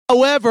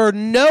However,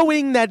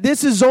 knowing that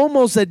this is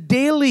almost a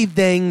daily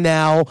thing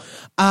now,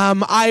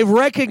 I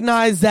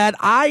recognize that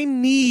I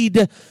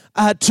need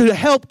to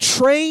help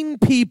train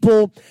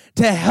people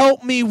to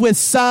help me with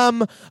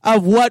some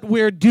of what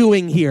we're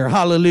doing here.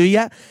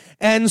 Hallelujah.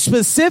 And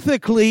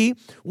specifically,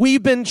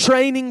 we've been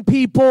training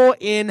people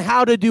in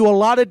how to do a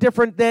lot of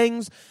different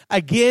things.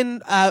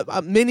 Again,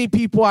 many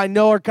people I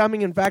know are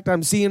coming. In fact,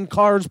 I'm seeing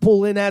cars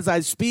pull in as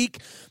I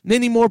speak.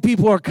 Many more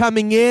people are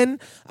coming in.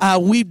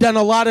 We've done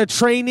a lot of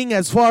training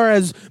as far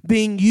as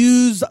being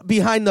used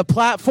behind the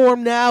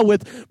platform now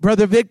with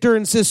Brother Victor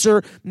and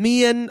Sister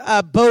Mian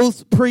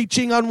both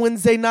preaching on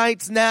Wednesday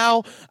nights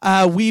now.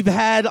 We've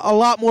had a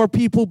lot more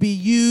people be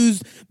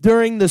used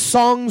during the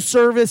song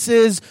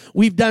services.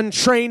 We've done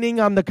training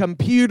on the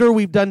computer.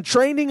 We've done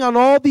training on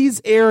all these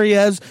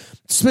areas.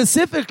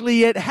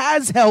 Specifically, it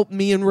has helped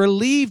me and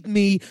relieved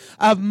me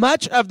of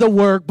much of the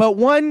work. But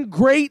one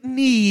great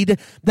need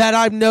that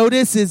I've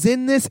noticed is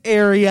in this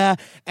area.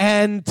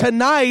 And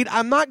tonight,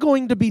 I'm not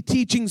going to be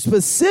teaching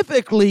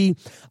specifically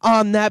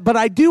on that, but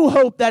I do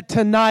hope that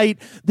tonight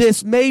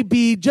this may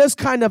be just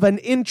kind of an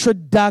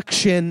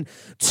introduction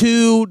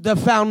to the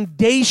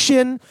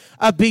foundation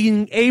of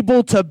being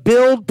able to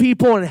build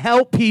people and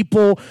help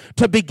people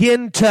to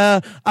begin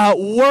to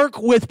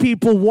work with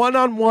people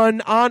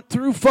one-on-one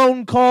through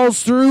phone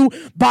calls, through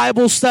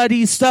Bible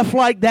studies, stuff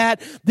like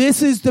that.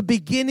 This is the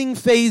beginning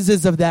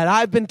phases of that.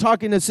 I've been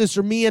talking to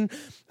Sister Mian.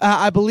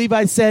 I believe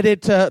I said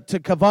it to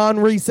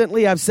Kavan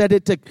recently. I've said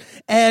it to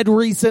Ed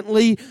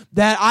recently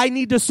that I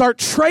need to start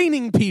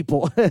training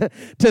people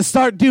to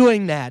start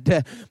doing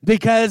that.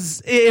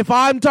 Because if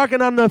I'm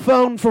talking on the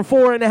phone for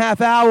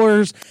 4.5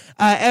 hours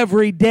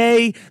every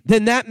day,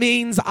 then that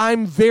means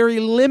I'm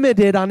very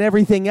limited on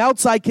everything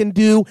else I can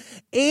do.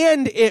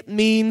 And it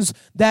means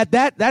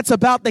that's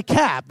about the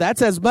cap.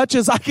 That's as much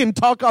as I can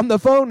talk on the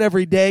phone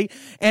every day.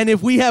 And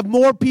if we have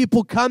more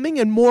people coming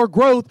and more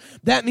growth,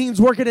 that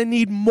means we're going to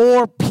need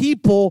more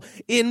people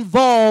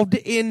involved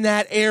in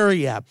that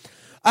area.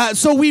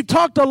 So we've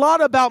talked a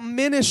lot about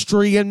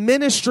ministry and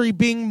ministry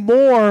being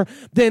more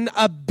than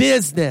a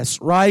business,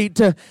 right?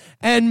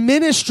 And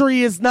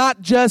ministry is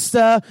not just,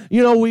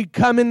 we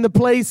come in the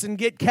place and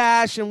get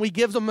cash and we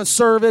give them a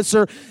service,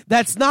 or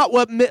that's not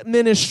what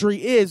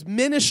ministry is.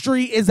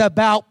 Ministry is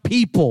about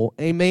people.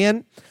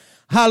 Amen.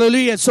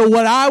 Hallelujah. So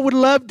what I would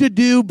love to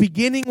do,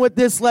 beginning with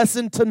this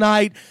lesson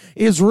tonight,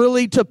 is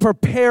really to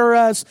prepare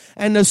us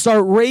and to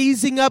start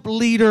raising up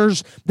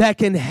leaders that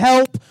can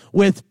help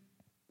with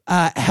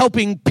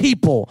helping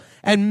people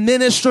and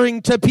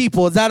ministering to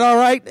people. Is that all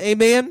right?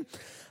 Amen.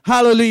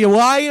 Hallelujah. Well,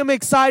 I am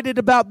excited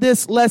about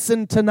this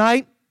lesson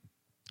tonight.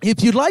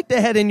 If you'd like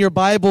to head in your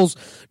Bibles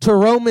to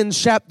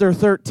Romans chapter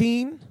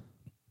 13.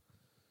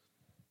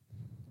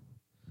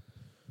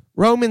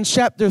 Romans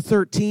chapter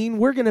 13.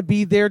 We're going to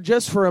be there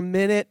just for a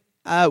minute,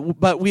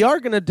 but we are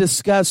going to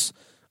discuss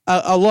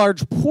a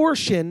large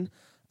portion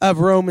of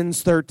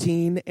Romans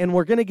 13, and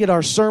we're going to get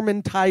our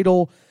sermon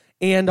title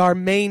and our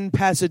main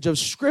passage of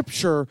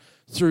Scripture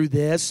through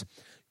this.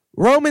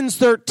 Romans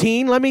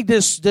 13, let me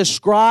just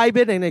describe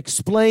it and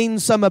explain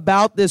some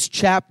about this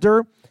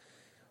chapter.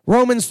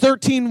 Romans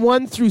 13,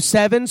 1 through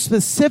 7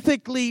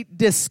 specifically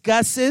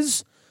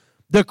discusses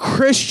the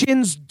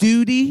Christian's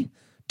duty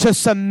to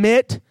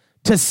submit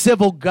to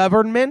civil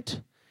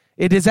government.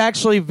 It is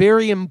actually a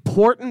very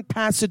important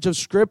passage of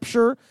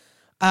Scripture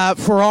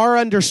for our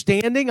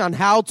understanding on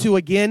how to,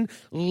 again,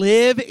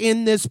 live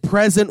in this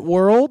present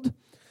world.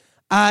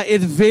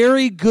 It's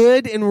very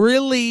good, and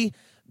really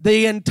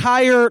the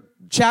entire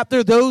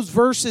chapter, those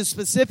verses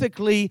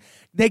specifically,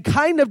 they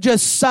kind of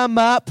just sum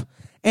up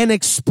and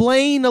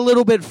explain a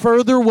little bit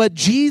further what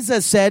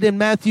Jesus said in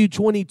Matthew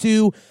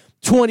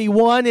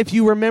 22:21. If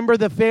you remember,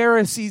 the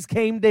Pharisees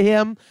came to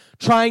him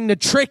trying to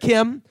trick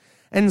him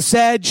and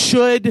said,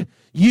 should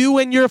you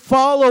and your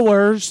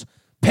followers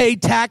pay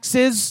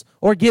taxes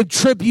or give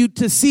tribute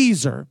to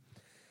Caesar?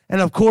 And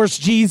of course,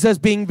 Jesus,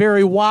 being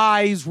very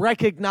wise,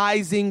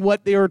 recognizing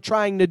what they were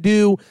trying to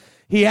do,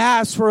 he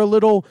asked for a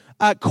little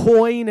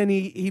coin, and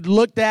he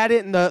looked at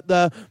it and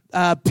the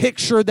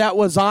picture that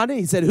was on it.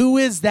 He said, who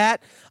is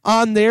that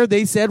on there?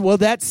 They said, well,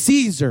 that's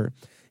Caesar.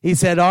 He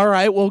said, all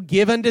right, well,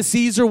 give unto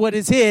Caesar what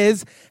is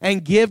his,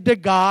 and give to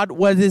God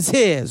what is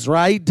his,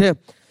 right?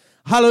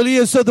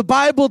 Hallelujah. So the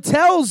Bible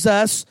tells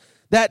us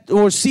that,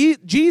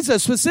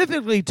 Jesus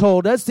specifically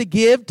told us to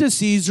give to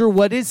Caesar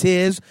what is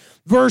his.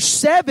 Verse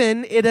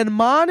 7, it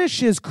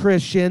admonishes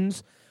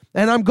Christians,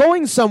 and I'm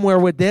going somewhere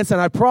with this, and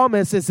I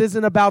promise this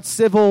isn't about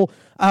civil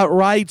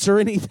rights or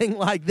anything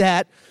like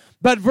that,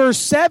 but verse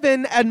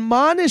 7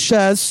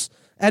 admonishes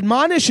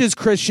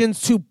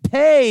Christians to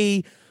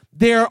pay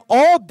their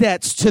all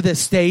debts to the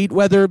state,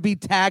 whether it be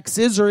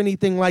taxes or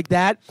anything like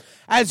that.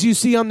 As you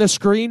see on the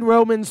screen,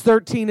 Romans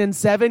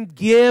 13:7,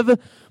 give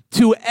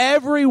to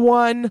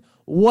everyone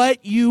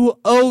what you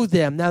owe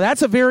them. Now,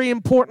 that's a very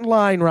important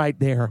line right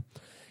there.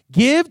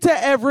 Give to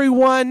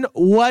everyone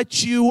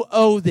what you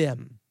owe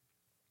them.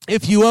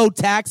 If you owe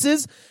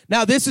taxes,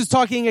 now this is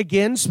talking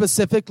again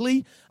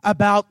specifically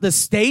about the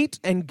state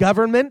and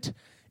government.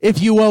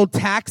 If you owe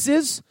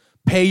taxes,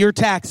 pay your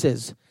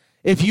taxes.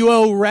 If you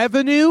owe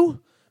revenue,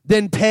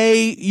 then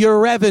pay your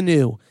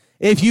revenue.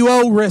 If you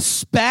owe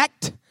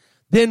respect,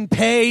 then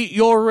pay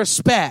your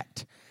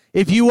respect.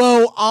 If you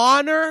owe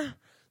honor,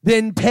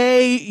 then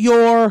pay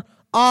your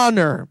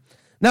honor.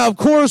 Now, of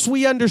course,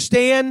 we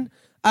understand,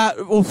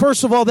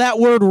 first of all, that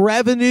word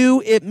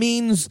revenue, it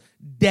means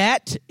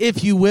debt,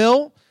 if you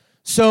will.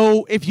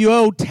 So if you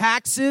owe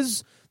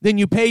taxes, then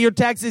you pay your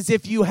taxes.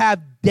 If you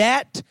have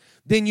debt,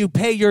 then you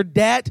pay your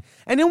debt.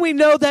 And then we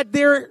know that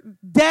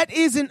debt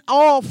isn't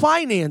all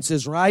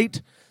finances, right?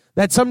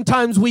 That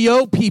sometimes we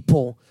owe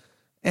people,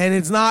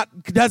 and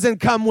doesn't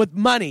come with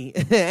money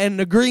and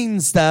the green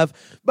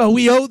stuff, but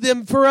we owe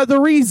them for other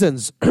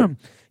reasons.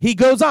 He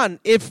goes on,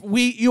 if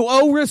you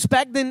owe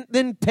respect,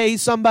 then pay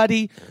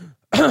somebody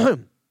the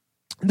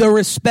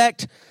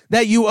respect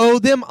that you owe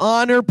them.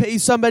 Honor, pay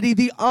somebody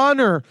the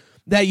honor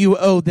that you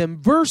owe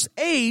them. Verse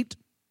 8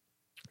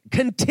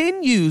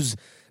 continues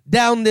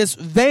down this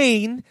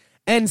vein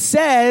and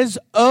says,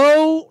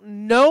 owe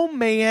no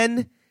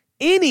man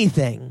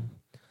anything.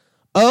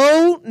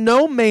 Owe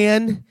no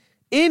man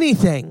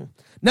anything.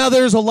 Now,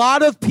 there's a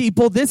lot of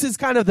people, this is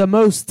kind of the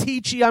most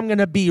teachy I'm going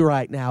to be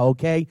right now,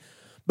 okay?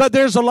 But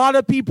there's a lot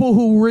of people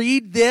who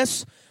read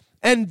this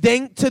and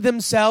think to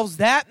themselves,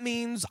 that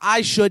means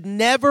I should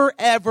never,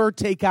 ever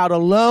take out a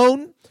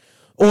loan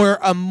or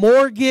a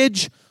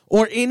mortgage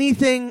or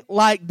anything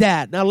like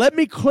that. Now, let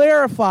me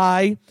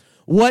clarify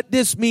what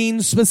this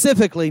means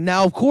specifically.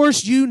 Now, of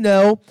course, you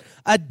know,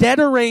 a debt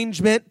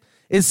arrangement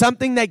is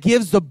something that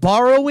gives the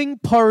borrowing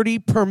party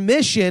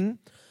permission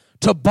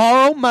to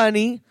borrow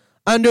money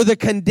under the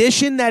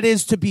condition that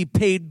is to be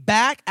paid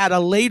back at a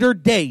later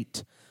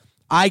date.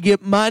 I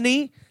get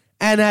money,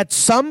 and at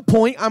some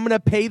point, I'm going to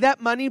pay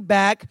that money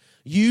back,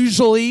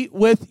 usually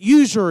with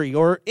usury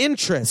or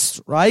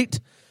interest, right?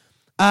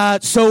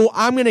 So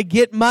I'm going to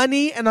get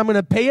money, and I'm going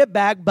to pay it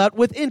back, but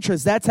with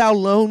interest. That's how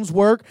loans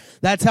work.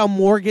 That's how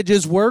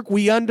mortgages work.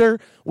 We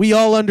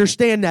all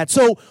understand that.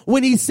 So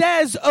when he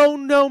says, owe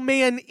no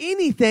man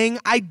anything,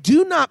 I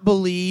do not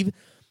believe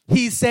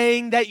he's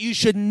saying that you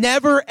should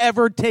never,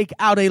 ever take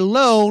out a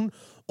loan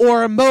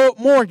or a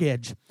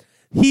mortgage.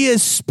 He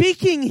is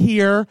speaking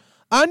here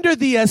under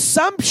the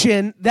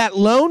assumption that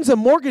loans and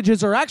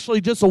mortgages are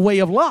actually just a way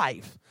of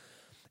life.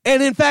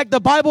 And in fact,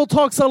 the Bible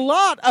talks a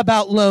lot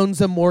about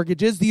loans and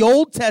mortgages. The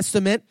Old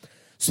Testament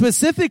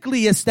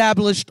specifically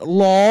established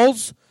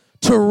laws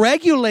to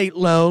regulate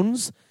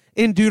loans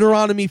in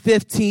Deuteronomy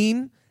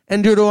 15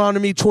 and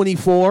Deuteronomy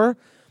 24.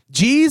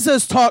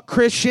 Jesus taught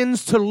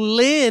Christians to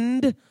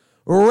lend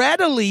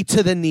readily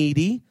to the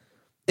needy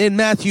in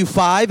Matthew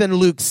 5 and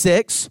Luke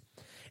 6.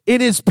 In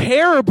his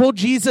parable,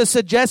 Jesus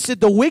suggested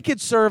the wicked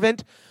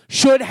servant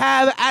should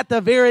have at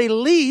the very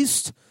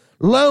least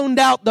loaned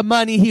out the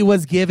money he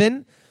was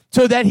given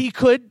so that he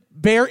could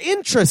bear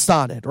interest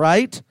on it,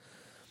 right?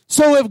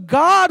 So if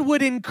God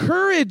would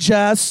encourage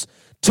us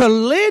to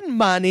lend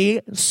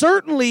money,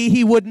 certainly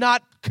he would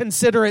not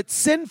consider it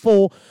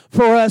sinful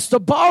for us to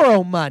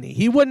borrow money.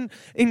 He wouldn't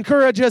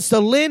encourage us to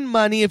lend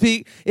money if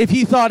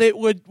he thought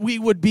we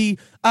would be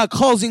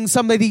causing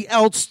somebody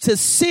else to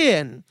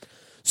sin.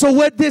 So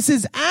what this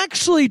is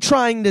actually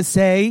trying to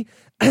say,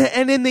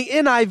 and in the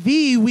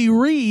NIV we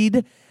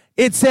read,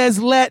 it says,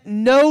 let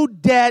no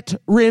debt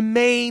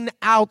remain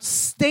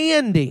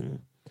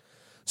outstanding.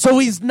 So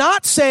he's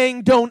not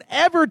saying don't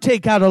ever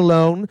take out a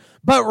loan,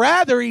 but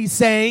rather he's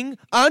saying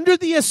under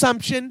the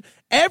assumption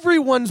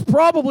everyone's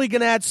probably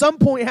going to at some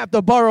point have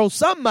to borrow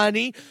some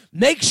money,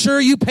 make sure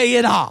you pay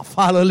it off.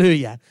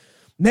 Hallelujah.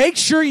 Make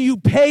sure you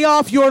pay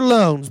off your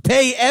loans.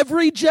 Pay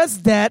every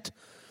just debt.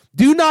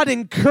 Do not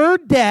incur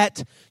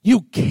debt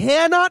you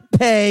cannot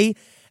pay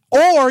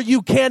or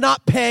you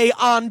cannot pay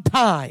on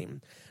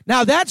time.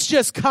 Now, that's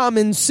just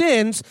common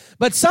sense,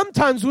 but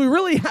sometimes we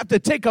really have to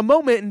take a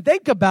moment and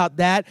think about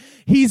that.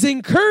 He's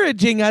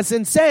encouraging us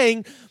and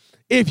saying,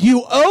 if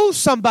you owe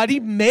somebody,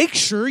 make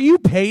sure you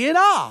pay it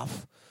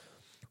off.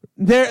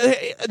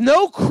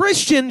 No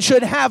Christian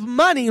should have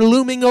money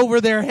looming over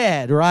their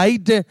head,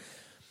 right?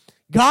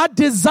 God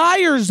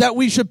desires that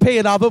we should pay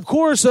it off. Of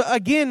course,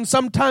 again,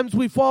 sometimes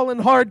we fall in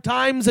hard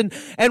times and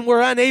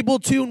we're unable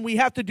to, and we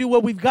have to do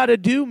what we've got to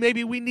do.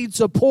 Maybe we need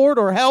support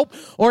or help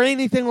or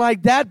anything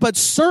like that. But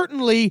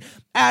certainly,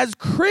 as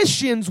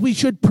Christians, we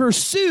should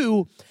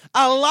pursue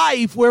a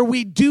life where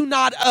we do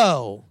not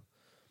owe.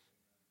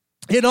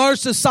 In our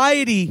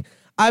society,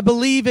 I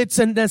believe it's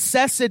a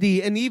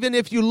necessity. And even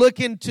if you look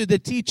into the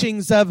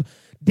teachings of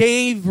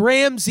Dave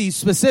Ramsey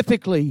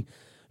specifically,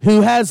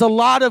 who has a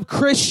lot of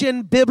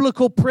Christian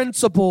biblical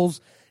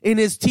principles in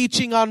his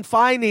teaching on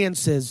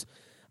finances,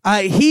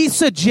 he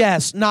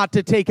suggests not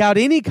to take out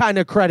any kind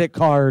of credit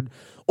card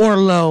or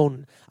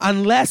loan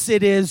unless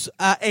it is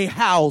a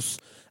house,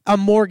 a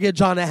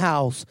mortgage on a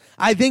house.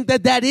 I think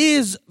that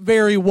is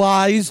very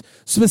wise.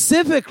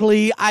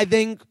 Specifically, I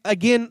think,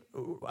 again,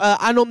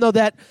 I don't know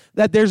that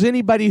there's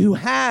anybody who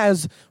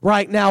has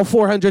right now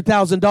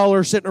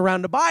 $400,000 sitting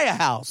around to buy a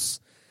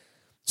house.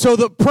 So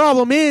the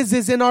problem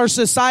is in our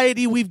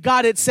society, we've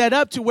got it set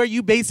up to where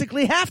you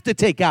basically have to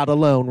take out a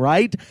loan,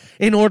 right?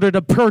 In order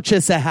to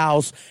purchase a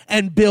house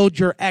and build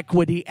your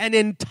equity. And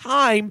in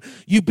time,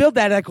 you build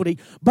that equity.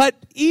 But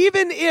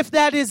even if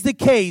that is the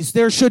case,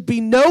 there should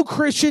be no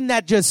Christian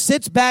that just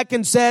sits back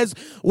and says,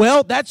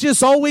 well, that's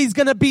just always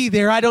going to be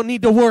there. I don't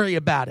need to worry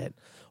about it.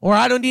 Or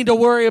I don't need to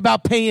worry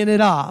about paying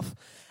it off.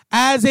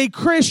 As a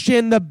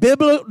Christian,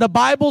 the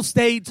Bible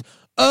states,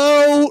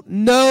 owe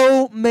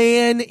no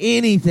man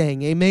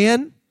anything.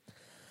 Amen?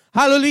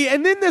 Hallelujah.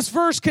 And then this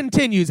verse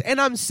continues.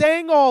 And I'm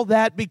saying all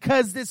that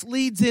because this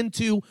leads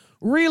into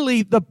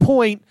really the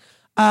point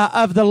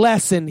of the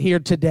lesson here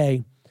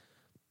today.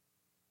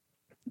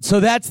 So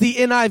that's the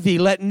NIV.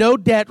 Let no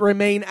debt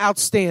remain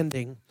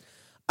outstanding.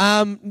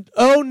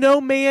 Owe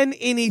no man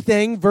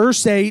anything.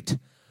 Verse 8.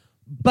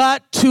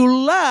 But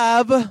to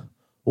love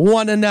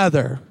one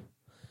another.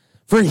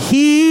 For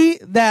he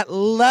that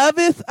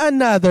loveth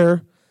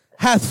another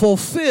hath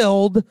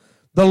fulfilled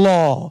the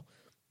law.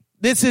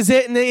 This is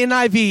it in the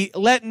NIV.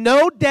 Let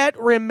no debt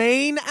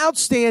remain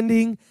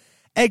outstanding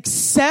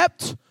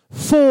except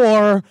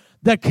for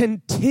the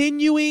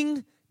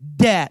continuing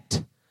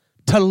debt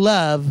to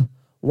love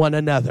one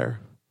another.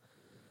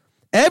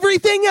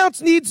 Everything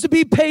else needs to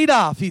be paid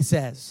off, he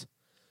says.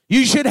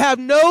 You should have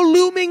no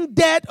looming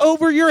debt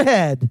over your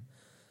head.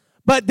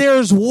 But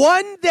there's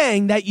one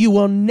thing that you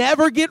will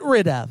never get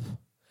rid of.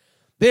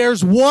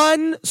 There's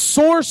one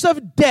source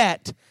of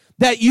debt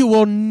that you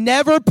will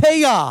never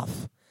pay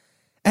off,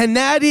 and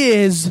that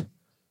is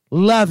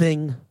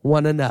loving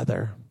one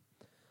another.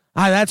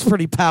 That's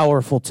pretty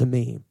powerful to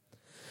me.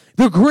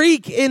 The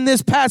Greek in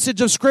this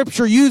passage of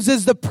Scripture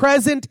uses the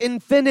present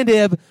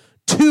infinitive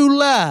to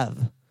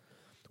love,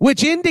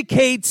 which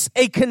indicates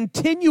a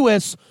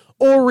continuous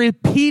or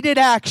repeated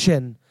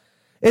action.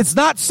 It's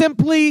not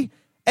simply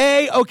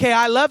okay,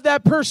 I love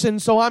that person,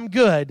 so I'm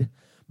good.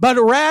 But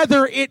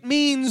rather, it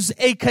means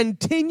a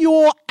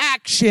continual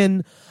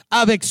action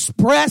of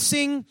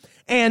expressing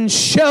and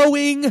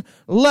showing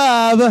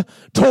love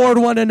toward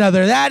one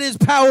another. That is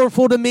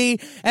powerful to me.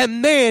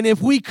 And man,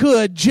 if we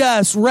could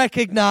just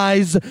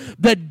recognize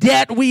the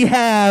debt we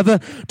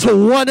have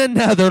to one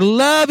another.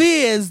 Love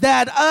is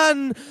that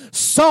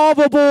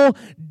unsolvable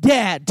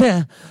debt.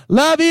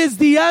 Love is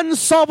the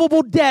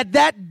unsolvable debt.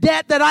 That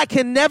debt that I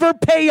can never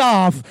pay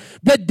off.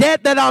 The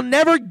debt that I'll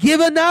never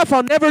give enough.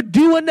 I'll never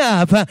do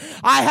enough.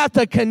 I have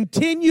to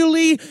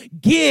continually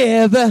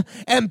give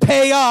and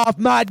pay off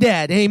my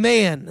debt.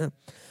 Amen.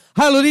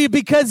 Hallelujah.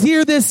 Because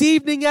here this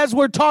evening, as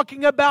we're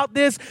talking about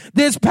this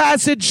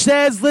passage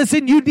says,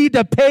 listen, you need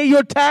to pay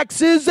your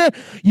taxes.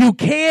 You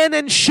can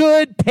and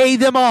should pay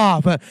them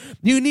off.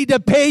 You need to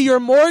pay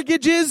your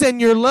mortgages and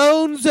your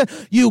loans.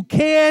 You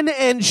can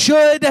and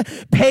should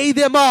pay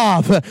them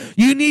off.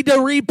 You need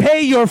to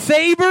repay your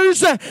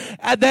favors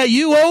that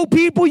you owe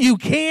people. You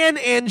can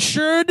and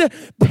should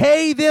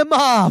pay them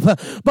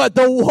off. But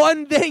the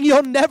one thing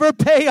you'll never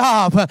pay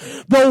off,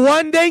 the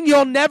one thing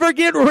you'll never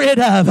get rid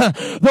of,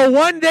 the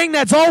one thing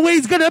that's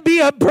always going to be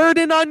a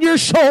burden on your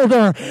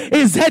shoulder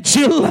is that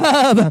you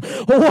love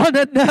one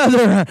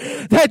another,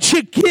 that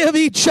you give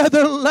each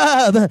other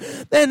love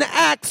and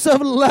acts of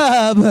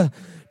love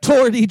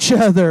toward each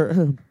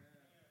other.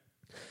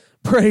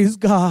 Praise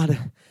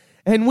God.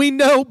 And we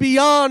know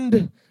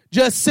beyond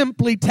just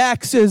simply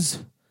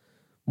taxes,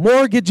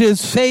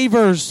 mortgages,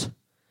 favors,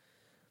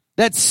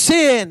 that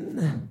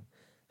sin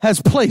has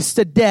placed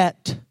a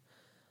debt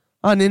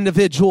on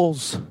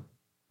individuals.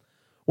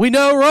 We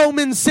know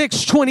Romans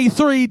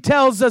 6:23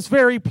 tells us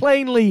very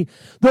plainly,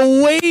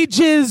 the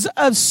wages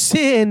of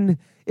sin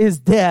is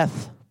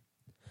death.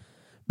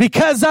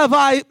 Because of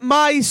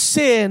my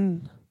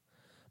sin,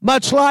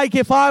 much like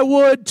if I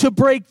would to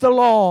break the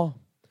law,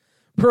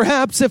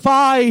 perhaps if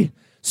I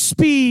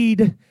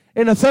speed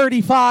in a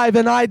 35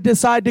 and I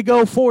decide to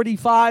go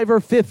 45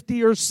 or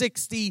 50 or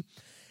 60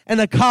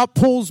 and a cop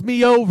pulls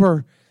me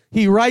over,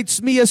 he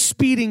writes me a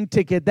speeding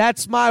ticket.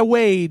 That's my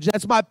wage.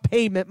 That's my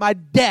payment, my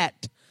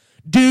debt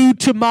due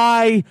to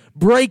my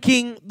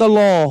breaking the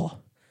law.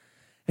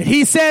 And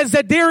he says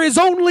that there is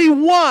only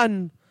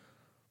one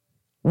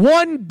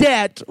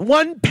debt,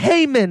 one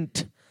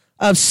payment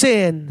of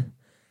sin,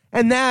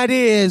 and that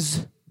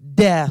is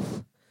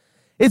death.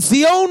 It's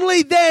the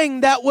only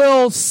thing that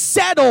will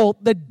settle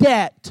the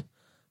debt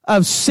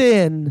of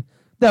sin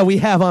that we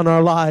have on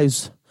our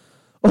lives.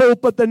 Oh,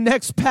 but the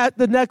next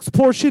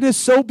portion is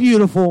so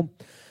beautiful.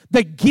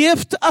 The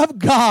gift of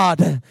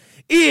God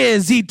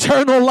is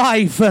eternal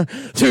life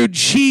through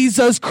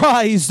Jesus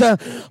Christ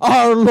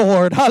our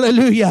Lord.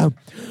 Hallelujah.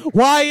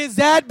 Why is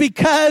that?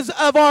 Because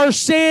of our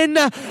sin,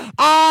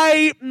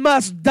 I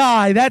must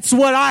die. That's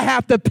what I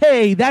have to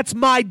pay. That's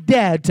my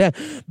debt.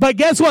 But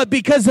guess what?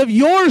 Because of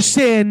your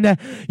sin,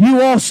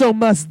 you also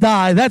must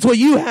die. That's what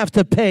you have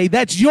to pay.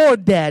 That's your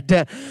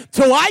debt.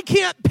 So I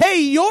can't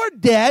pay your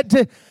debt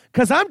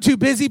because I'm too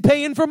busy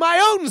paying for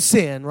my own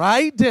sin,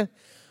 right?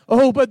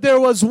 Oh, but there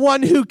was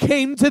one who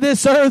came to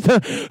this earth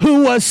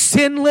who was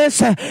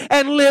sinless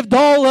and lived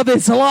all of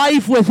his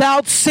life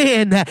without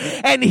sin.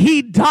 And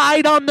he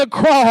died on the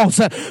cross.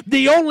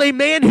 The only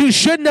man who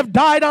shouldn't have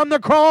died on the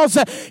cross,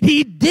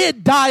 he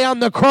did die on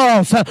the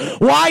cross.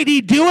 Why'd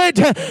he do it?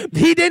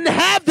 He didn't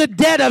have the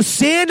debt of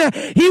sin.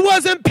 He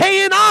wasn't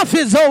paying off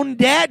his own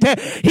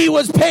debt. He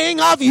was paying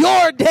off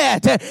your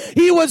debt.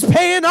 He was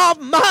paying off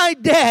my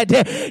debt.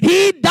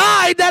 He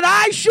died that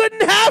I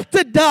shouldn't have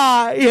to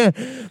die.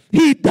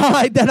 He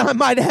died that I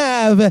might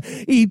have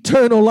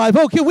eternal life.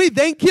 Oh, can we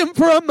thank him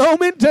for a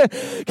moment?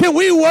 Can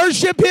we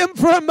worship him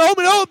for a moment?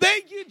 Oh,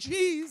 thank you,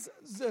 Jesus.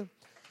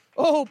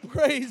 Oh,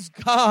 praise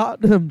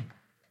God.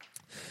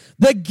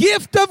 The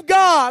gift of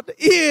God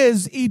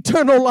is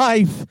eternal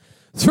life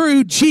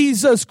through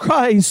Jesus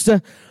Christ,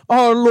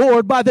 our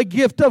Lord. By the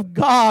gift of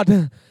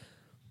God,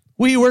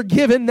 we were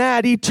given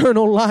that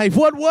eternal life.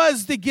 What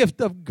was the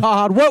gift of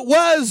God? What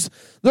was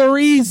the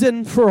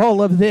reason for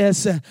all of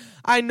this?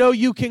 I know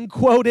you can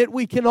quote it.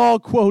 We can all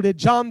quote it.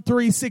 John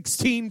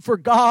 3:16, for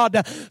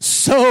God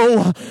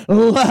so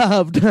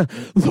loved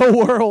the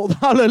world.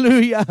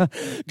 Hallelujah.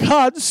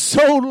 God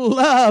so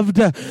loved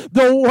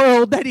the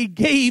world that he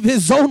gave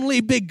his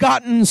only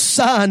begotten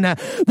Son,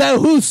 that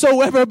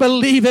whosoever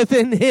believeth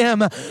in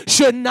him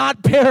should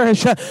not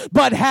perish,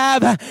 but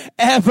have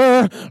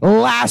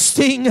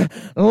everlasting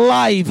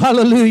life.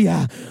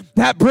 Hallelujah.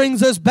 That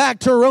brings us back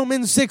to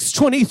Romans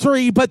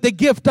 6:23. But the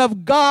gift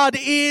of God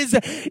is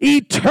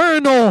eternal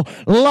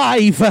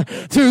life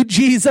through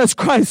Jesus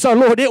Christ our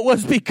Lord. It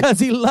was because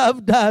he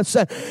loved us.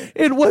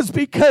 It was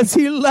because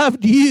he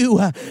loved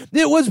you.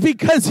 It was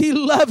because he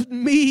loved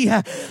me.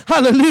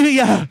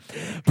 Hallelujah.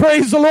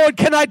 Praise the Lord.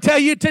 Can I tell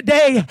you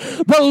today,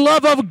 the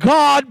love of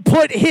God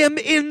put him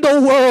in the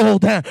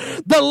world.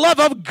 The love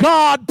of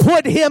God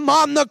put him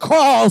on the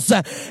cross.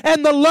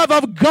 And the love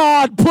of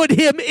God put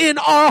him in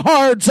our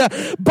hearts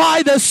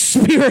by the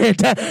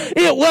Spirit.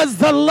 It was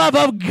the love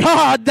of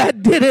God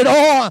that did it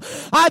all.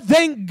 I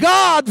thank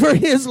God for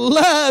his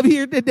love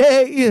here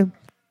today.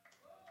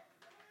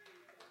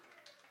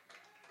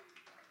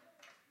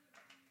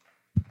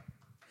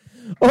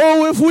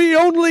 Oh, if we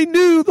only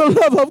knew the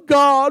love of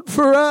God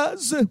for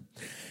us.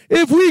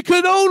 If we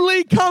could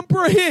only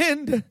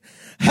comprehend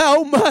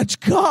how much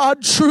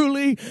God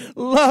truly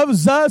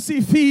loves us.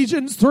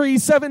 Ephesians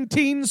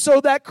 3:17, so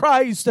that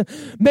Christ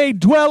may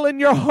dwell in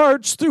your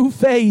hearts through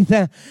faith.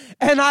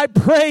 And I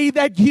pray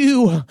that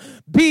you,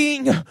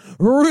 being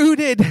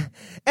rooted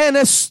and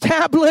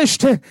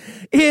established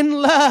in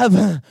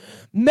love,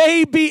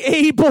 may be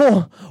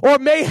able or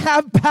may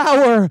have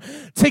power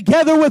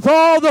together with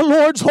all the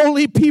Lord's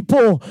holy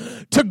people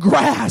to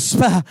grasp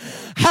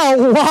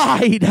how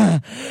wide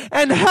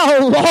and how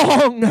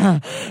long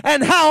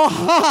and how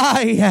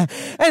high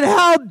and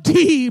how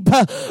deep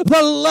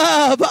the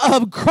love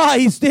of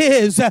Christ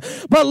is.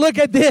 But look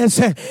at this.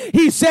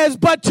 He says,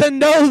 but to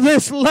know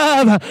this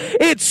love,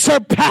 it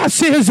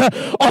surpasses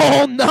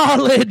all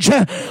knowledge.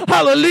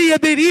 Hallelujah.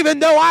 That even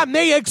though I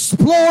may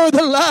explore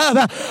the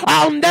love,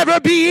 I'll never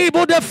be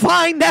able to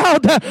find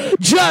out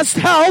just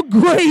how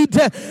great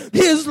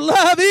his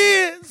love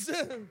is.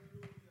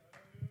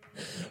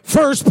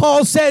 First,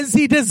 Paul says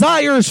he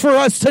desires for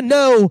us to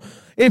know,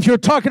 if you're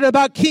talking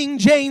about King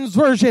James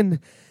Version,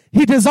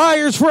 he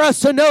desires for us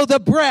to know the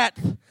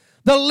breadth,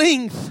 the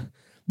length,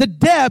 the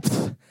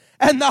depth,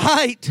 and the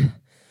height.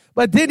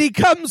 But then he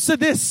comes to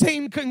this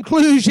same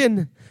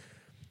conclusion.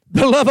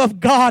 The love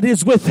of God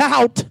is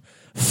without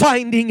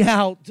finding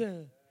out.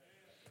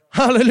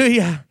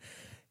 Hallelujah.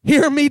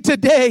 Hear me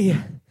today.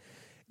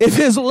 If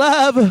his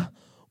love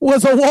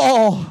was a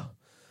wall,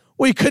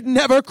 we could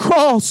never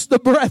cross the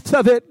breadth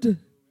of it.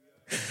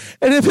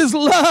 And if his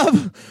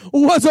love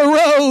was a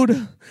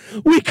road,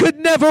 we could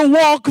never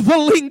walk the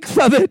length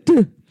of it.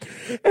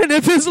 And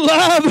if his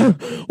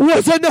love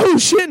was an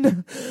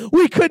ocean,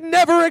 we could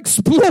never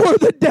explore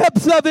the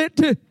depth of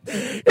it.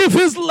 If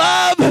his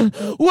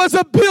love was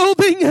a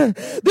building,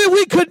 then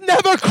we could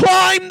never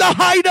climb the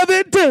height of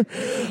it.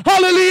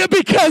 Hallelujah,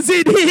 because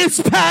it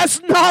is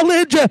past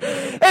knowledge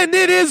and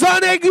it is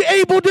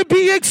unable to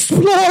be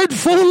explored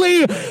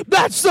fully.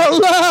 That's the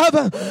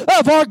love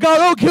of our God.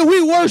 Oh, can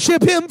we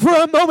worship him for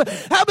a moment?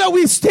 How about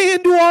we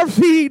stand to our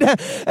feet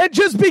and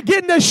just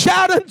begin to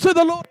shout unto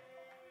the Lord?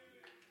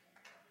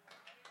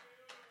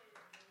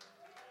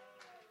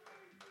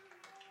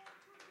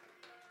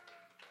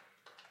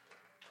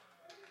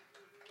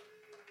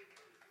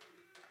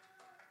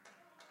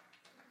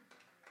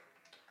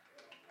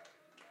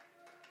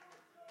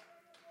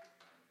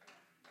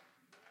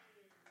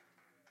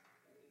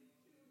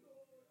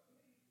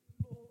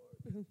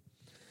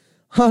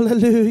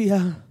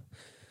 Hallelujah.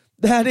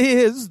 That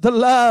is the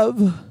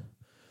love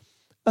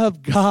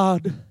of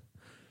God.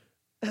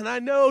 And I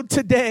know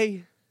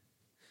today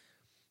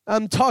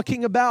I'm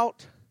talking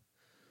about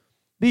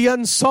the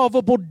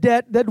unsolvable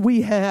debt that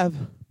we have.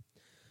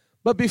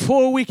 But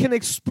before we can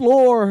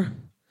explore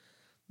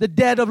the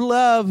debt of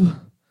love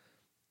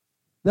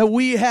that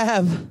we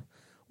have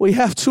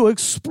to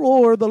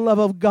explore the love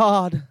of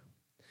God.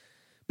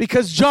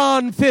 Because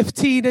John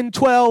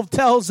 15:12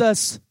 tells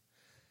us,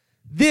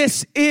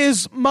 this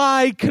is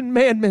my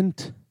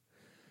commandment,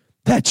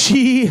 that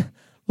ye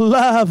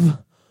love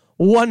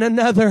one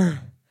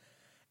another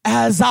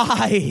as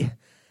I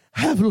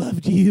have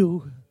loved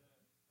you.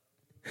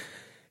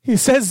 He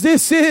says,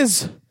 this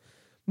is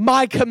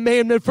my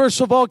commandment.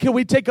 First of all, can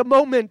we take a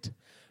moment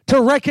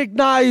to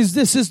recognize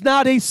this is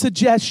not a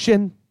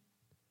suggestion.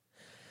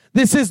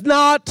 This is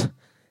not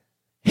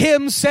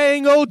him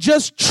saying, oh,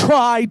 just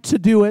try to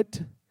do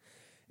it.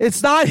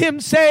 It's not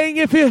him saying,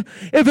 if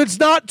it's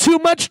not too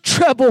much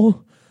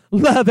trouble,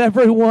 love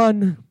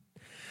everyone.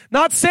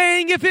 Not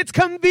saying if it's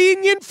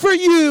convenient for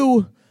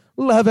you,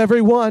 love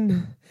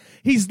everyone.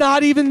 He's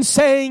not even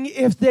saying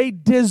if they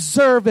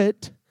deserve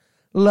it,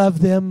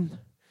 love them.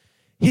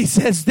 He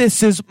says,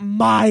 this is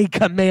my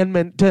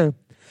commandment.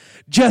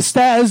 Just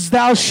as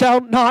thou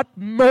shalt not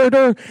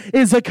murder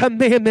is a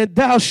commandment,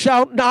 thou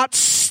shalt not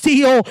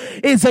steal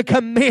is a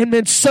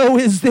commandment, so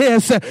is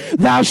this.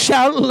 Thou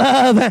shalt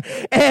love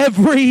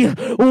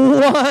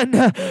everyone.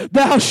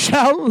 Thou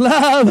shalt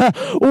love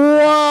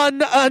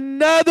one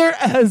another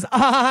as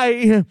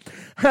I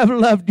have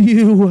loved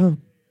you.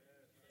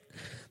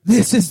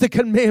 This is the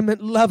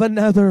commandment, love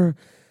another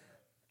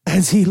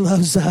as he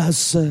loves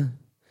us.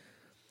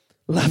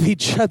 Love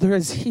each other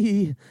as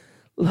he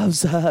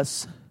loves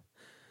us.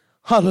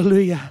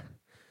 Hallelujah.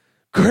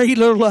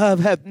 Greater love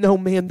hath no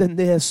man than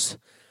this,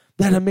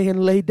 that a man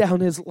lay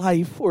down his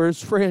life for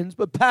his friends.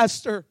 But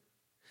pastor,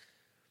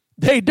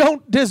 they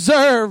don't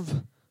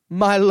deserve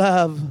my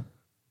love.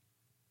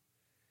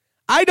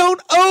 I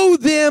don't owe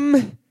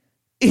them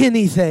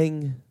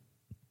anything.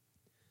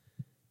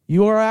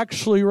 You are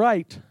actually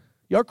right.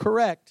 You're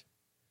correct.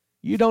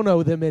 You don't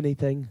owe them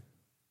anything.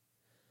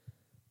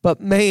 But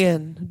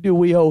man, do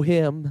we owe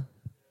him.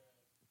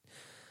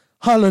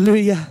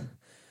 Hallelujah.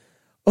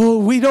 Oh,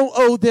 we don't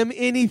owe them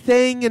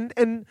anything.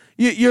 And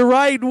you're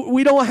right.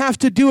 We don't have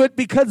to do it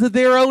because of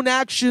their own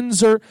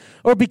actions or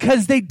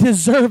because they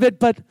deserve it.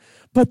 But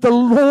the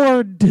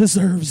Lord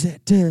deserves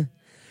it.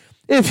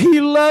 If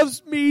he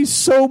loves me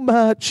so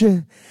much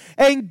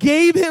and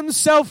gave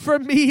himself for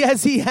me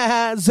as he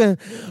has,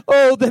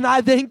 oh, then I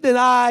think that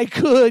I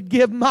could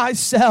give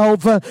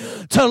myself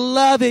to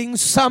loving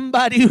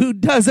somebody who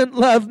doesn't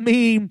love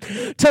me,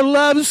 to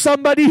love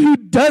somebody who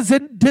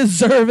doesn't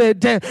deserve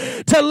it,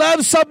 to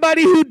love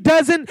somebody who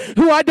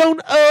I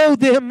don't owe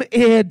them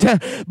it,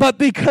 but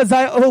because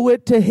I owe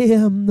it to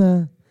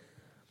him.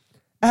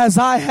 As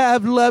I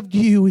have loved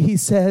you, he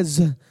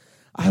says,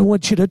 I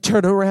want you to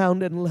turn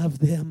around and love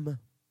them.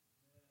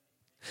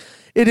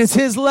 It is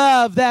his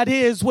love that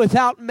is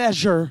without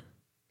measure,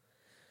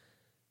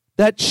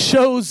 that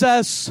shows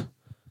us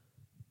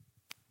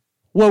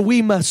what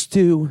we must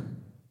do.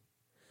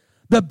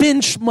 The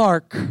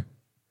benchmark.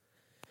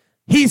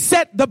 He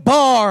set the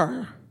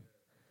bar.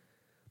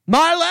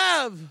 My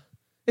love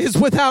is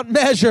without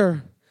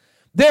measure.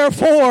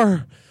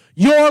 Therefore,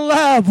 your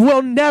love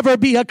will never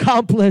be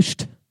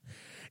accomplished.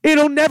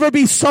 It'll never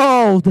be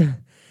solved.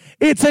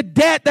 It's a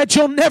debt that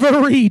you'll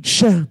never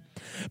reach.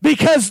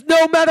 Because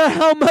no matter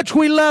how much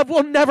we love,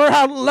 we'll never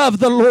outlove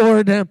the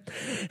Lord. And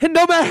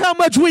no matter how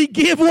much we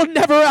give, we'll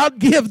never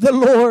outgive the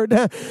Lord.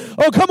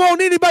 Oh, come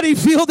on, anybody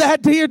feel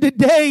that here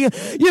today?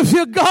 You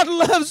feel God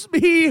loves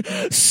me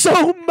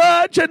so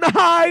much and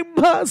I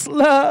must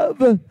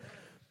love.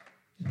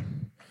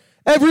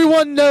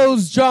 Everyone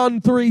knows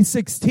John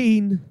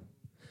 3:16.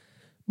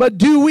 But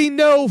do we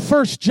know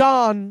 1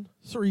 John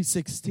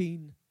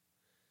 3:16?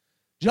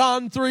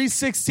 John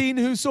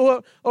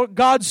 3:16,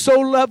 God so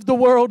loved the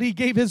world, he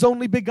gave his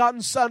only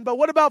begotten son. But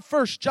what about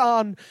 1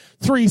 John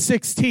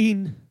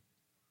 3:16?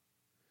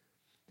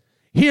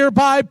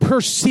 Hereby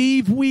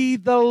perceive we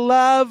the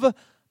love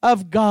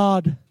of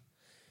God,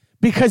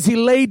 because he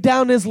laid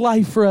down his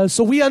life for us.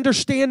 So we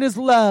understand his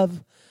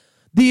love,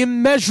 the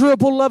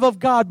immeasurable love of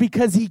God,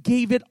 because he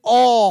gave it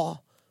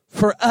all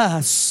for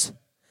us.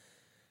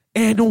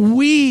 And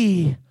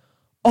we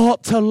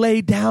ought to lay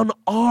down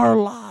our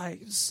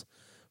lives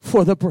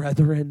for the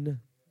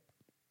brethren.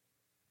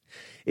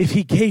 If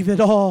he gave it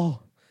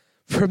all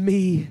for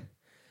me,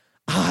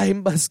 I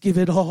must give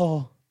it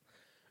all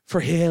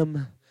for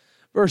him.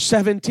 Verse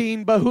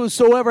 17, but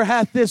whosoever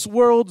hath this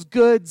world's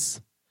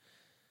goods,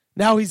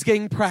 now he's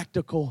getting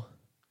practical,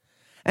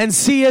 and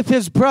seeth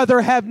his brother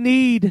have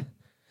need,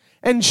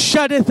 and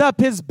shutteth up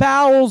his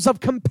bowels of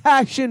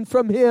compassion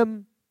from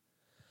him,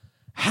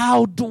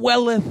 how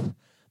dwelleth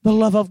the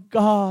love of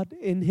God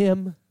in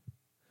him?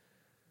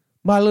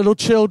 My little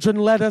children,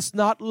 let us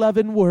not love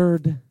in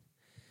word,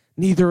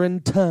 neither in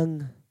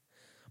tongue,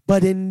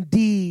 but in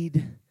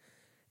deed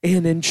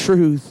and in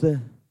truth.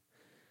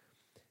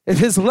 If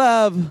his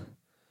love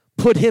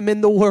put him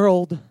in the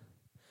world,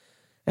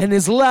 and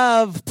his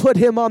love put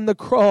him on the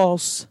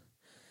cross,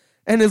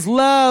 and his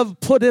love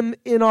put him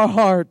in our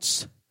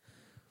hearts,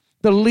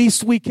 the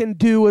least we can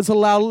do is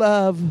allow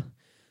love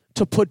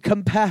to put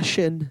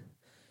compassion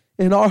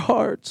in our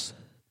hearts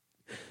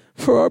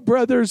for our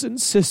brothers and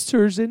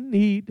sisters in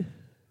need.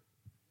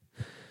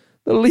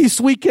 The least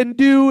we can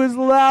do is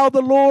allow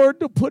the Lord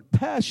to put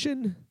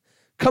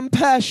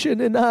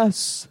compassion in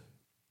us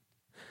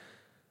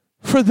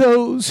for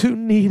those who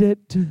need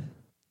it.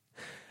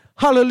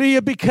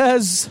 Hallelujah,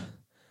 because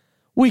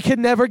we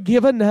can never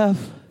give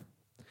enough.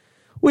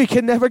 We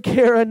can never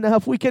care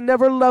enough. We can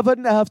never love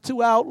enough to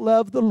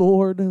outlove the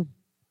Lord.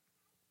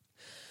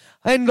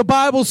 And the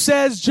Bible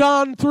says,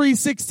 John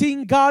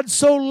 3:16, God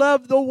so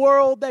loved the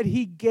world that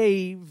he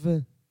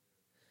gave.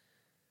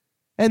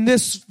 And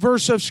this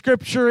verse of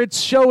Scripture, it's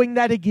showing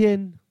that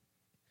again.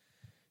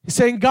 He's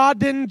saying God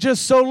didn't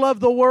just so love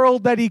the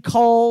world that he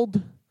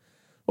called,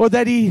 or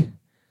that he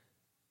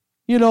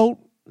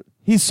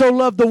so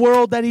loved the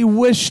world that he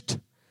wished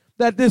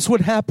that this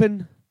would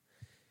happen.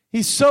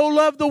 He so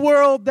loved the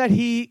world that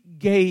he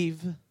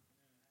gave.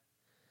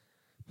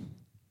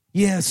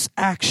 Yes,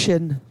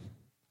 action.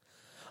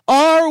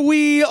 Are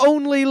we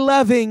only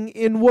loving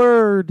in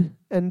word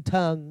and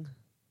tongue?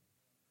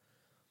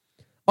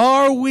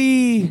 Are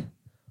we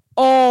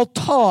all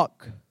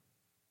talk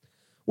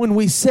when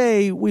we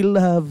say we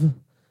love?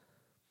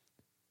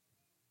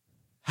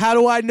 How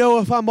do I know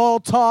if I'm all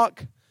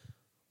talk?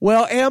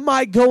 Well, am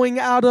I going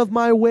out of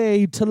my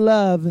way to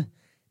love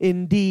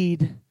in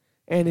deed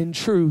and in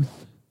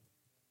truth?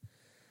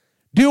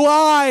 Do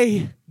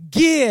I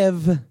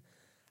give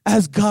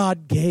as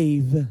God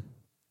gave?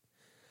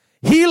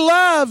 He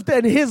loved,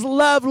 and his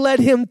love led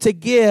him to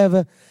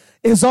give.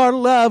 Is our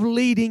love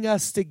leading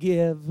us to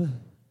give?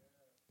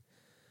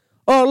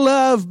 Our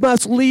love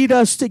must lead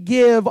us to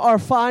give our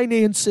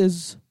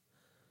finances.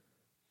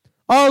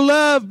 Our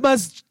love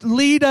must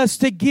lead us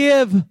to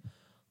give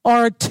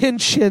our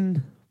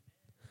attention.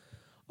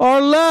 Our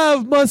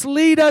love must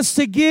lead us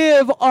to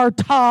give our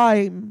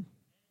time.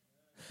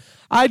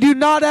 I do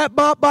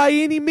not by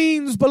any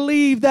means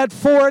believe that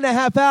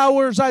 4.5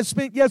 hours I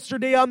spent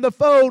yesterday on the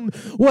phone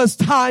was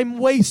time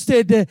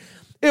wasted.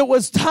 It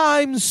was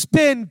time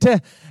spent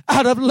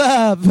out of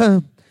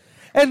love.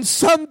 And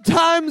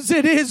sometimes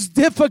it is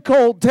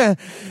difficult.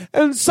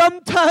 And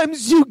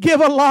sometimes you give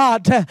a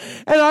lot. And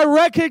I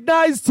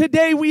recognize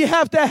today we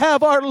have to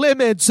have our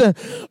limits.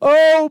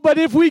 Oh, but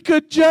if we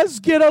could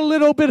just get a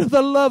little bit of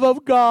the love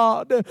of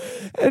God.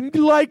 And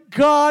like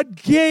God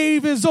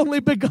gave his only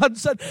begotten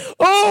Son.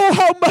 Oh,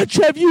 how much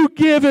have you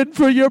given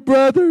for your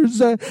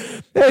brothers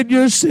and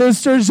your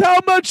sisters? How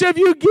much have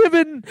you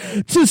given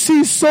to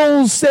see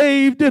souls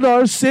saved in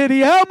our city?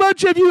 How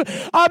much have you...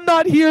 I'm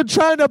not here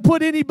trying to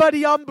put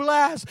anybody on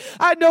blast.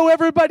 I know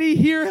everybody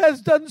here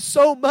has done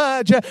so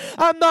much.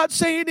 I'm not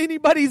saying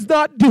anybody's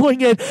not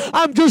doing it.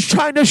 I'm just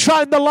trying to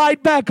shine the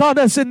light back on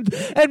us and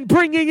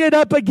bringing it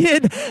up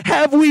again.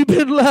 Have we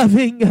been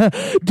loving?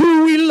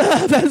 Do we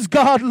love as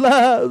God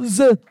loves?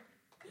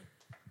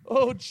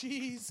 Oh,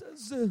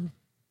 Jesus.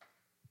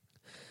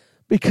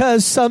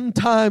 Because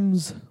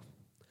sometimes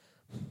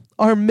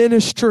our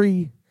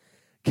ministry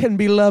can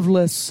be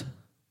loveless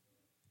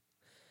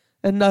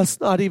and us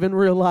not even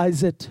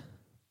realize it.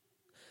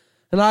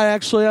 And I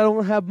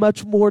don't have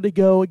much more to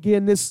go.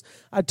 Again,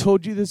 I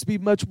told you this would be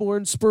much more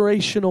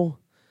inspirational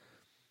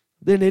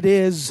than it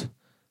is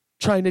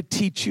trying to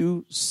teach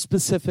you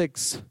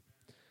specifics.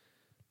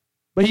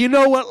 But you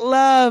know what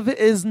love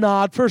is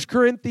not. 1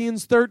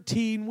 Corinthians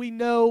 13, we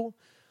know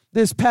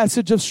this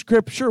passage of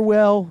Scripture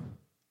well.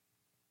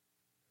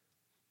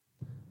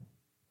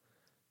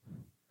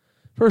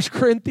 1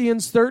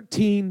 Corinthians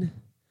 13,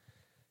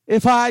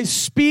 if I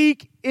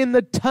speak in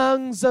the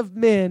tongues of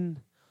men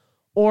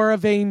or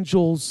of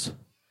angels,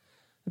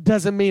 it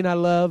doesn't mean I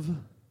love. It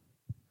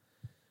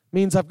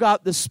means I've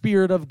got the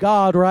Spirit of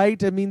God,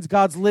 right? It means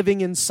God's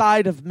living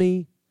inside of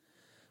me.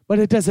 But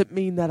it doesn't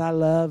mean that I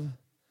love.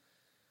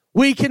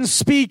 We can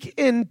speak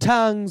in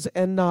tongues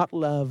and not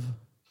love.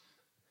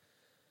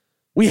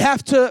 We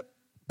have to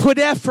put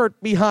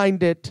effort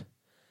behind it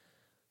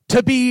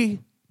to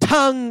be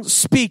tongue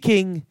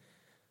speaking,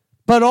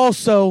 but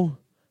also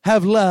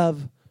have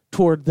love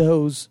toward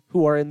those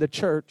who are in the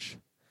church.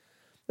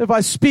 If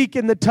I speak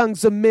in the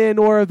tongues of men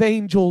or of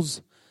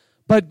angels,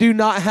 but do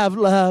not have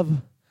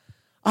love,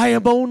 I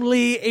am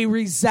only a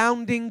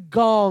resounding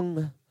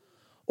gong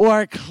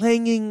or a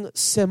clanging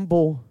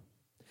cymbal.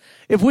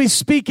 If we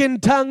speak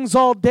in tongues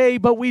all day,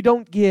 but we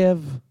don't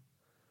give,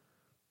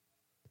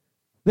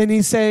 then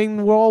he's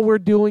saying, well, all we're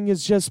doing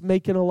is just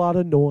making a lot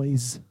of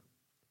noise.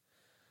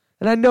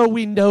 And I know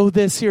we know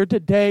this here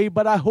today,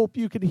 but I hope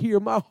you can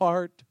hear my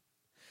heart.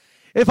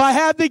 If I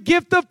have the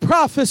gift of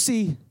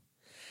prophecy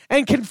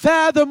and can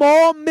fathom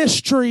all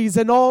mysteries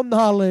and all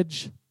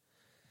knowledge,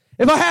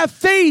 if I have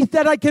faith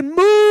that I can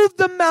move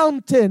the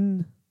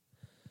mountain,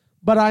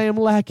 but I am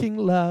lacking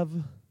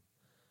love,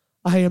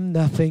 I am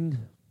nothing.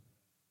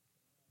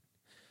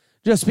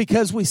 Just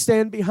because we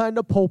stand behind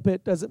a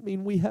pulpit doesn't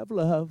mean we have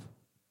love.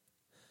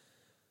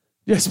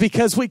 Just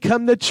because we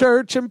come to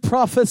church and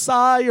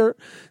prophesy or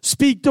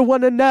speak to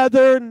one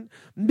another and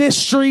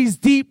mysteries,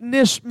 deep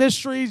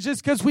mysteries,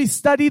 just because we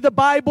study the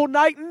Bible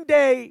night and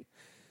day,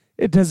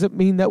 it doesn't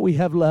mean that we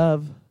have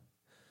love.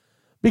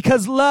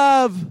 Because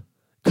love,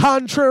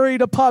 contrary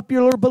to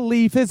popular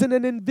belief, isn't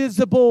an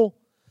invisible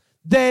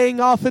thing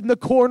off in the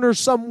corner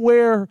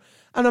somewhere,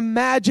 an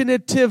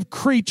imaginative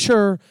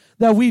creature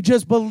that we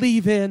just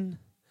believe in.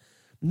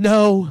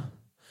 No,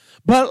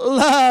 but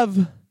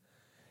love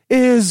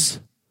is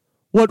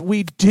what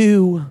we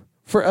do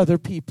for other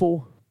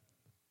people.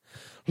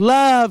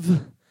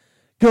 Love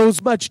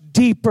goes much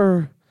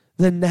deeper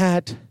than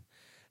that.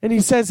 And he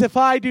says, if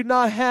I do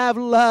not have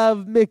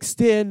love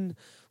mixed in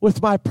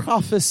with my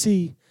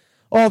prophecy,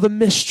 all the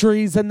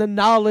mysteries and the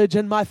knowledge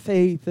and my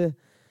faith,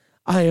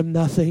 I am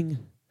nothing.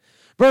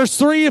 Verse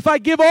 3, if I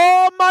give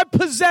all my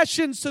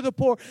possessions to the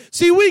poor.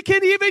 See, we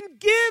can even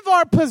give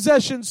our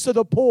possessions to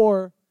the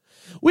poor.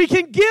 We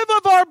can give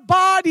of our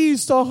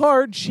bodies to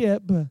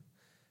hardship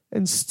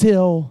and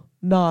still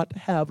not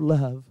have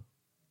love.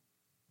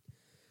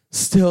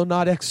 Still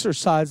not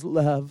exercise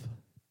love.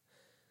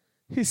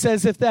 He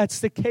says, if that's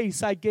the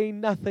case, I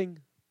gain nothing.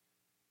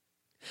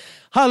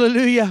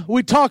 Hallelujah.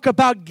 We talk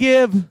about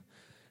giving,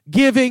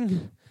 give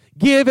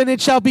and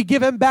it shall be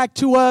given back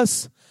to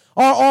us.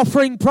 Our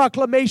offering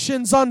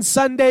proclamations on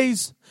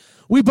Sundays.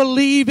 We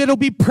believe it'll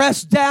be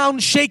pressed down,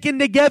 shaken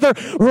together,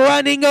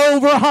 running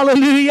over.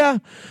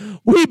 Hallelujah.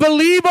 We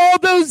believe all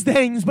those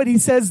things, but he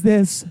says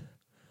this,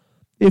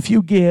 if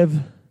you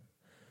give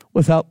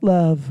without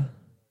love,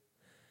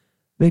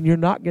 then you're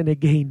not going to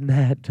gain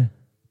that.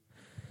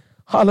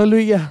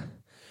 Hallelujah.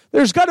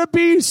 There's got to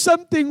be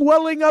something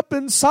welling up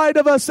inside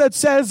of us that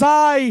says,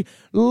 I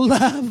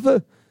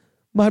love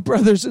my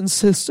brothers and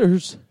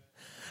sisters.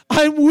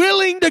 I'm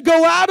willing to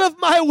go out of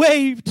my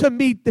way to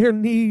meet their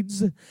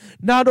needs,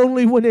 not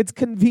only when it's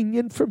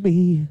convenient for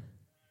me.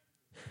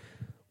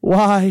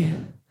 Why?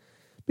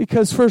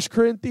 Because 1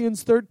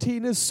 Corinthians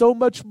 13 is so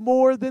much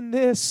more than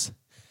this.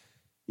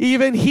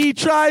 Even he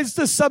tries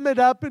to sum it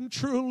up, and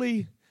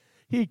truly,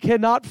 he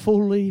cannot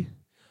fully.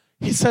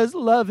 He says,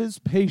 love is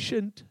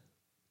patient.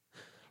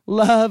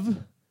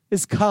 Love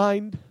is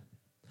kind.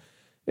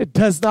 It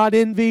does not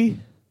envy.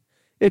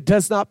 It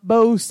does not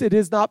boast. It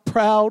is not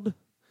proud.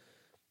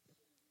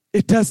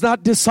 It does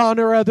not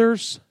dishonor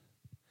others.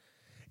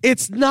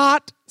 It's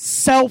not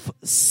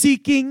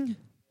self-seeking.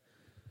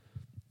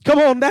 Come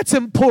on, that's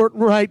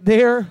important right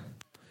there.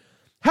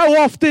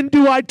 How often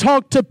do I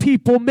talk to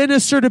people,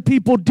 minister to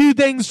people, do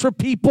things for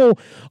people,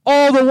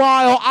 all the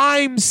while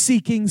I'm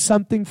seeking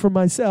something for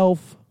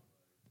myself?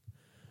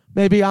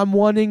 Maybe I'm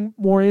wanting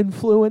more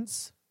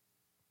influence.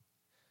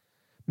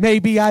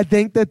 Maybe I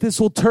think that this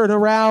will turn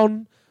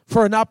around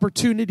for an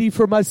opportunity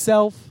for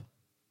myself.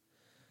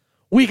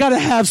 We got to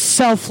have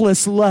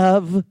selfless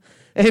love.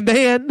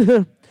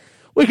 Amen.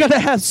 We got to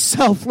have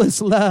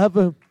selfless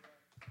love.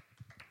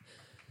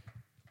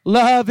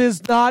 Love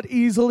is not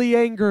easily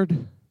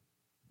angered.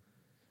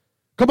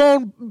 Come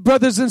on,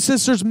 brothers and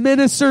sisters,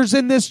 ministers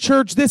in this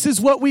church, this is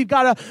what we've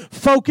got to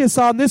focus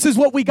on. This is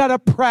what we got to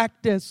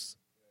practice.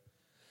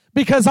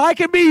 Because I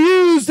can be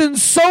used in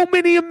so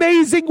many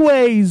amazing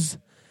ways.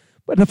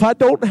 But if I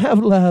don't have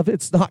love,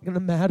 it's not going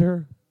to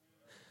matter.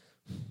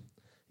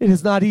 It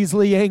is not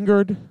easily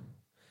angered.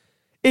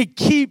 It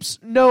keeps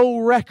no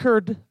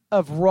record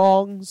of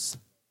wrongs.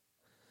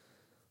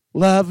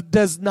 Love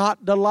does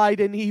not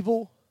delight in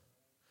evil,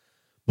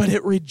 but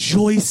it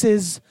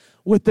rejoices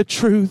with the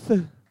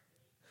truth.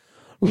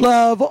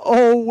 Love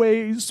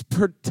always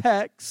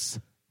protects.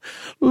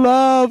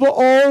 Love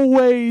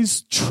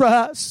always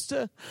trusts.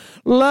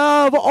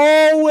 Love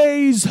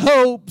always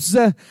hopes.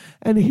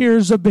 And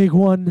here's a big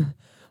one.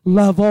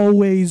 Love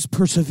always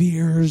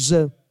perseveres.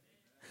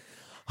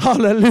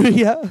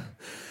 Hallelujah.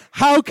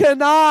 How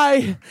can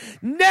I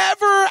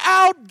never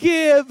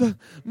outgive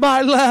my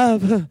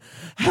love?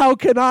 How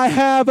can I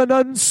have an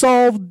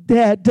unsolved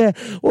debt?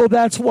 Well,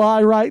 that's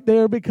why right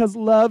there, because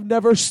love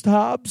never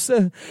stops.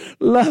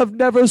 Love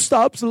never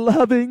stops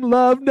loving.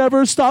 Love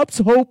never stops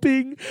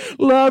hoping.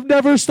 Love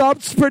never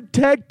stops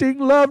protecting.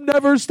 Love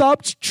never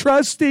stops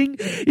trusting.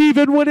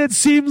 Even when it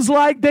seems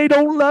like they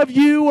don't love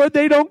you or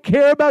they don't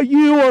care about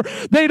you or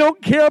they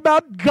don't care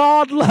about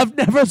God, love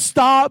never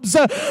stops.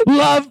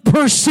 Love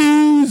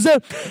pursues.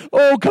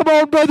 Oh, come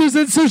on, brothers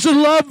and sisters.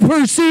 Love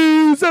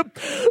pursues.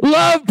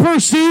 Love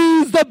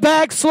pursues the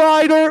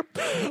backslider.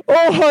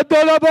 Oh,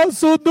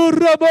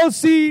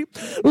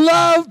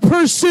 love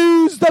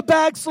pursues the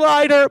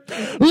backslider.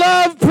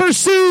 Love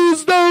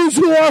pursues those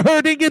who are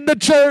hurting in the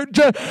church.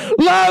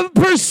 Love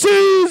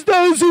pursues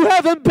those who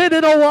haven't been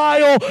in a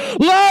while.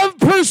 Love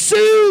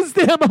pursues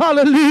them.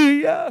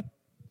 Hallelujah.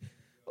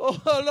 Oh,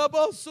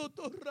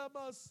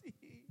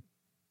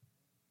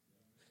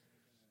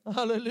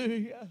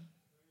 hallelujah.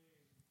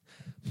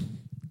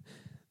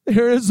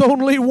 There is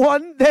only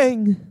one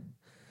thing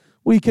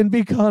we can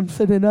be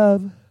confident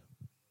of.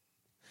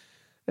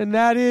 And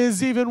that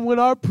is, even when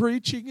our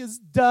preaching is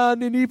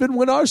done and even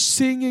when our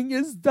singing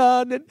is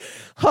done and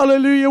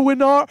hallelujah,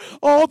 when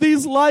all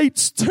these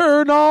lights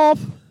turn off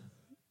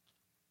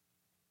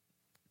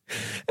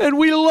and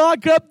we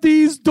lock up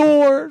these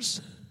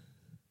doors,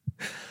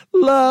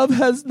 love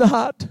has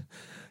not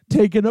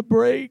taken a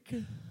break.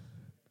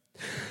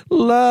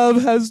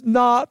 Love has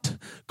not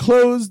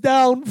closed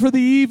down for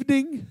the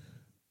evening.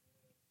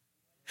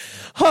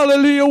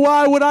 Hallelujah.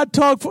 Why would I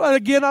talk for,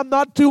 again, I'm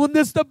not doing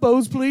this to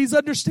boast, please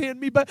understand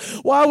me, but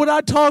why would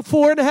I talk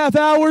 4.5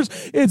 hours?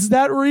 It's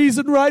that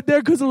reason right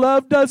there, because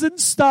love doesn't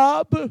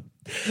stop.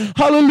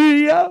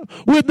 Hallelujah.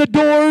 When the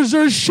doors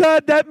are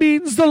shut, that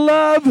means the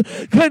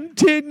love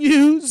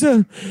continues.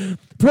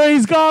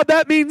 Praise God.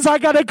 That means I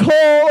got to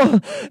call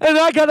and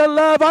I got to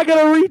love. I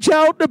got to reach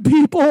out to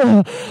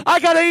people. I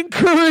got to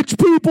encourage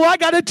people. I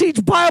got to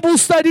teach Bible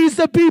studies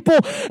to people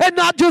and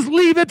not just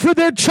leave it for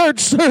their church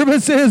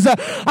services.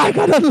 I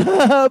got to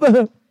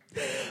love.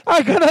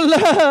 I got to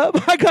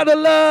love. I got to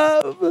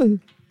love.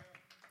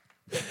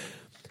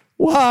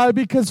 Why?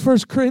 Because 1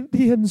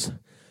 Corinthians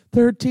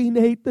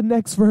 13:8, the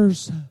next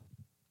verse.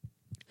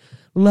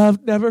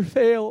 Love never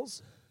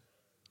fails.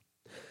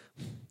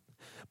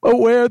 But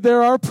where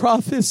there are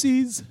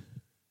prophecies,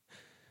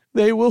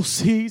 they will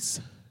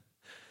cease.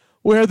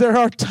 Where there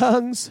are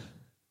tongues,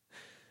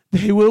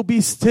 they will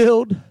be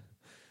stilled.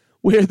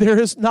 Where there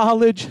is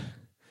knowledge,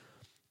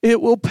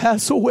 it will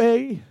pass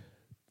away.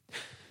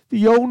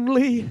 The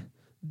only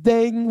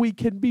thing we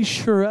can be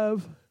sure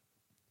of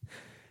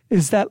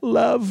is that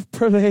love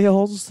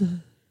prevails.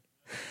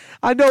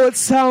 I know it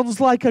sounds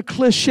like a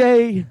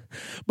cliche,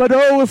 but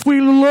oh, if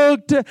we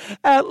looked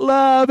at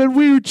love and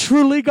we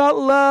truly got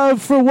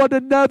love for one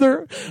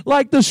another,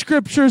 like the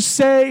scriptures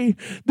say,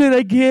 then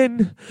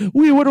again,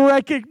 we would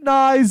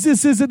recognize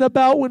this isn't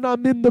about when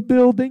I'm in the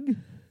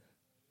building.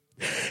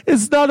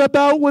 It's not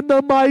about when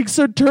the mics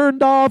are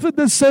turned off and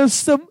the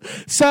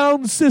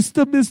sound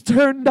system is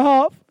turned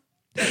off.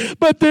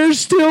 But there's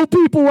still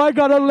people I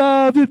gotta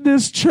love in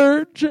this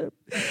church.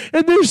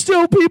 And there's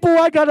still people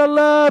I gotta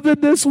love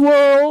in this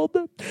world.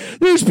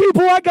 There's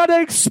people I gotta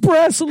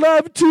express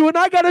love to, and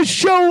I gotta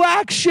show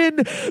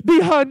action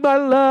behind my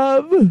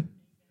love.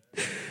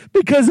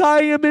 Because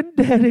I am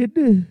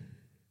indebted.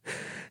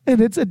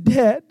 And it's a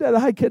debt that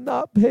I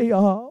cannot pay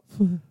off.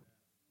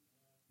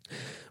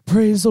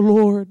 Praise the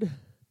Lord.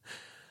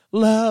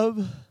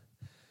 Love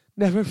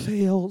never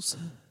fails.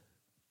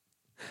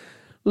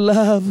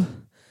 Love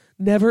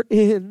never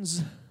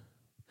ends.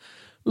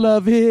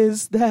 Love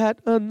is that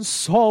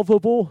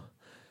unsolvable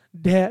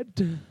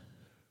debt.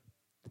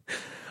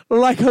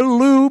 Like a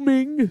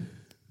looming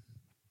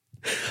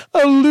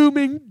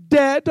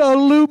debt, a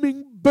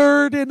looming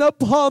burden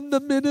upon the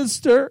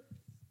minister.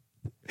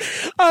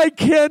 I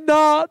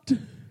cannot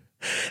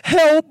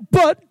help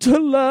but to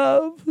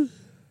love,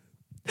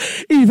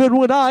 even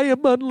when I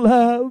am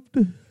unloved.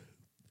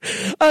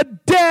 A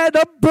debt,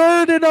 a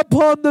burden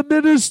upon the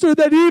minister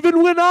that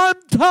even when I'm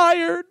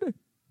tired,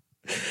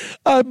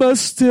 I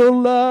must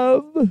still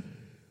love.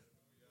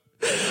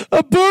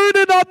 A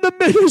burden on the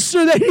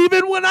minister that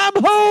even when I'm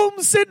home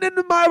sitting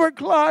in my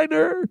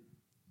recliner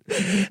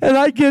and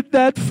I get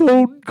that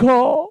phone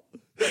call,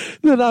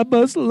 that I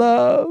must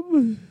love.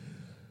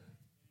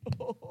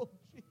 Oh,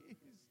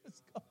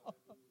 Jesus God.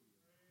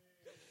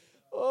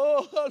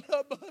 Oh,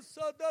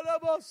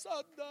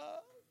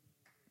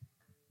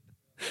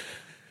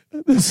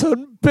 this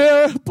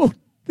unbearable,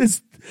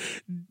 this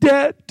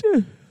debt,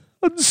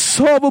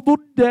 unsolvable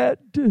debt.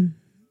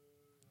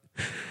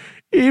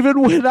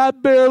 Even when I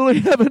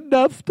barely have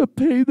enough to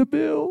pay the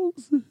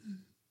bills,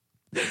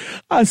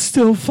 I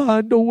still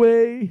find a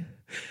way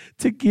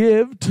to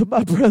give to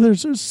my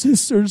brothers or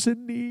sisters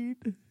in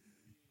need.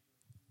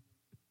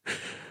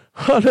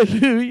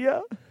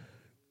 Hallelujah.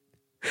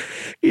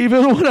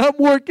 Even when I'm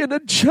working a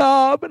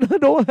job and I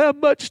don't have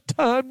much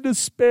time to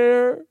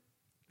spare,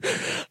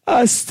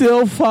 I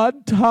still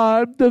find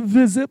time to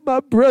visit my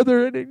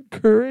brother and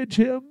encourage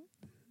him.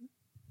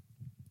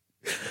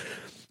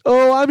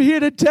 Oh, I'm here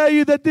to tell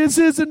you that this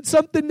isn't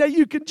something that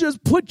you can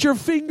just put your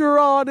finger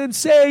on and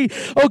say,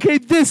 okay,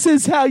 this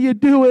is how you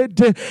do it.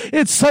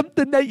 It's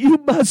something that you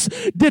must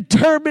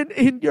determine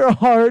in your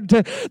heart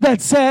that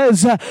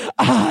says,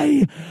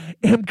 I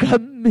am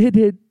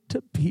committed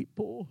to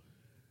people.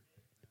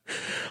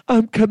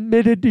 I'm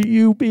committed to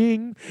you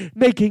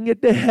making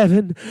it to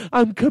heaven.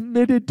 I'm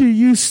committed to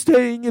you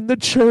staying in the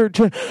church.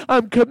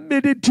 I'm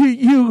committed to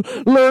you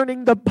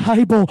learning the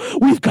Bible.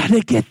 We've got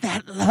to get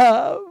that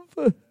love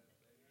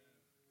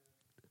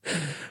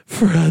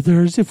for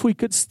others. If we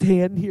could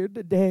stand here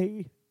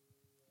today.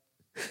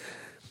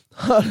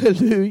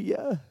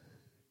 Hallelujah.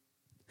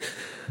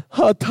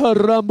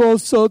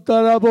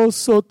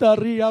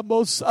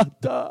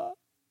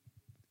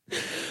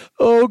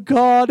 Oh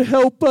God,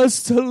 help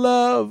us to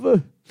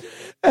love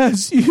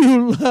as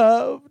you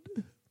loved.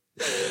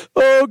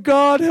 Oh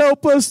God,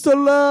 help us to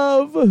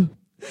love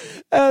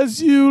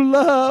as you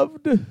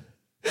loved.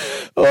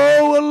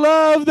 Oh, a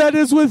love that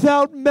is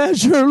without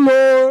measure,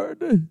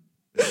 Lord.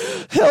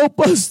 Help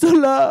us to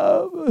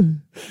love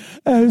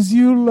as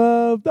you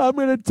loved. I'm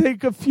going to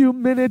take a few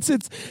minutes.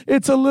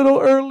 It's a little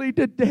early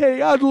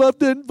today. I'd love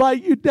to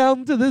invite you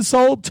down to this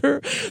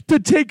altar to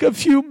take a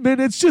few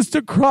minutes just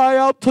to cry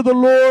out to the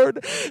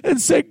Lord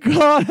and say,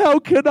 God, how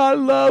can I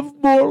love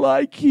more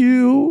like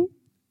you?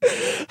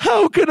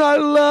 How can I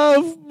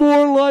love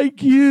more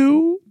like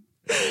you?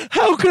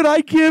 How can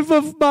I give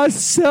of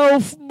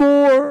myself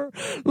more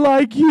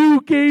like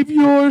you gave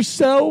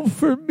yourself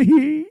for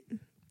me?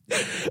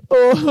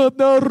 Oh,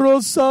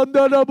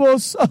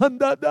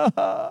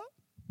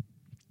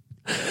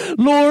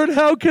 Lord,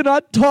 how can I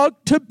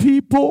talk to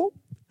people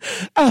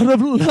out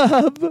of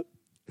love?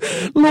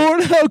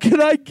 Lord, how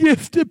can I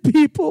give to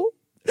people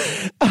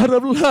out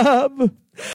of love?